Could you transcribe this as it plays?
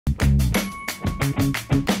Hi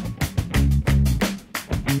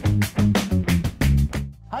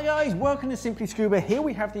guys, welcome to Simply Scuba. Here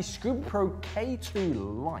we have the Scubapro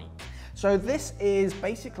K2 Lite. So this is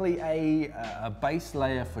basically a base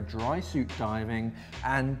layer for dry suit diving,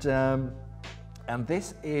 and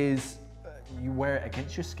this is, you wear it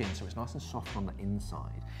against your skin so it's nice and soft on the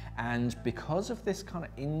inside. And because of this kind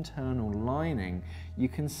of internal lining, you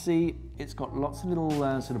can see it's got lots of little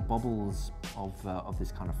sort of bubbles of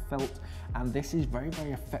this kind of felt, and this is very,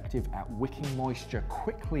 very effective at wicking moisture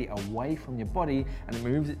quickly away from your body, and it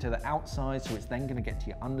moves it to the outside, so it's then going to get to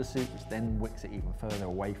your undersuit, which then wicks it even further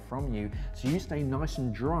away from you, so you stay nice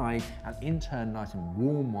and dry and in turn nice and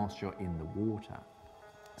warm whilst you're in the water.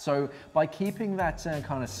 So by keeping that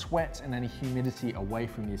kind of sweat and any humidity away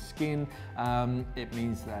from your skin, it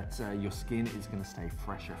means that your skin is going to stay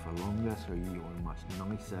fresher for longer, so you're much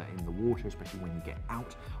nicer in the water, especially when you get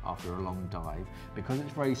out after a long dive. Because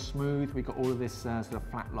it's very smooth, we've got all of this sort of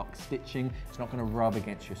flat lock stitching, it's not going to rub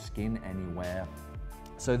against your skin anywhere.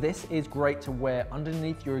 So this is great to wear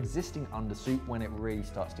underneath your existing undersuit when it really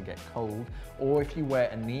starts to get cold, or if you wear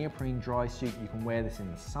a neoprene dry suit, you can wear this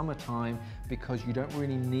in the summertime because you don't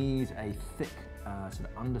really need a thick sort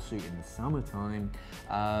of undersuit in the summertime.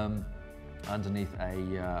 Underneath a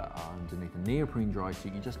neoprene dry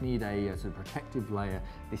suit, you just need a sort of protective layer.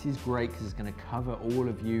 This is great because it's going to cover all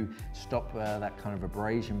of you, stop that kind of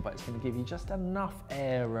abrasion, but it's going to give you just enough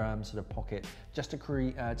air sort of pocket just to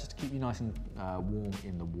keep you nice and warm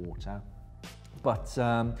in the water. But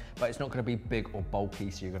it's not going to be big or bulky,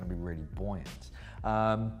 so you're going to be really buoyant.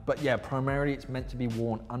 But yeah, primarily it's meant to be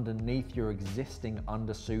worn underneath your existing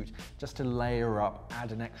undersuit, just to layer up,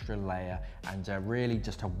 add an extra layer, and really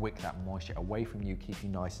just to wick that moisture away from you, keep you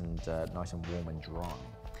nice and warm and dry.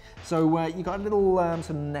 So you got a little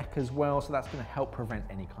sort of neck as well, so that's going to help prevent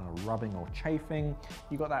any kind of rubbing or chafing.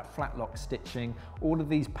 You got that flat lock stitching. All of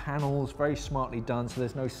these panels very smartly done, so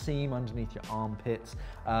there's no seam underneath your armpits.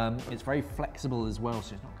 It's very flexible as well,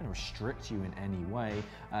 so it's not going to restrict you in any way.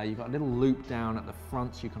 You've got a little loop down at the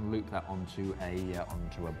front, so you can loop that onto a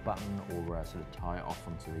button, or sort of tie it off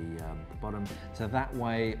onto the bottom. So that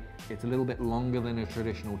way it's a little bit longer than a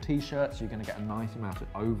traditional t-shirt, so you're going to get a nice amount of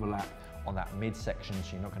overlap on that midsection,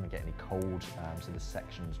 so you're not going to get any cold sort of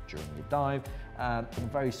sections during your dive. A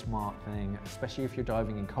very smart thing, especially if you're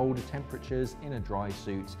diving in colder temperatures in a dry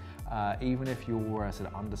suit. Even if you're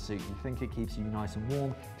sort of undersuit, you think it keeps you nice and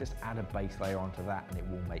warm, just add a base layer onto that and it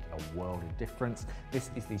will make a world of difference.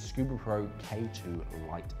 This is the Scubapro K2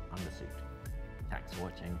 Lite Undersuit. Thanks for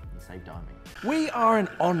watching and safe diving. We are an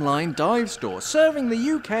online dive store serving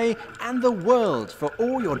the UK and the world for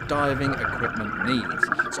all your diving equipment needs.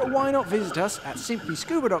 So why not visit us at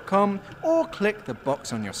simplyscuba.com or click the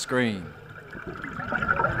box on your screen.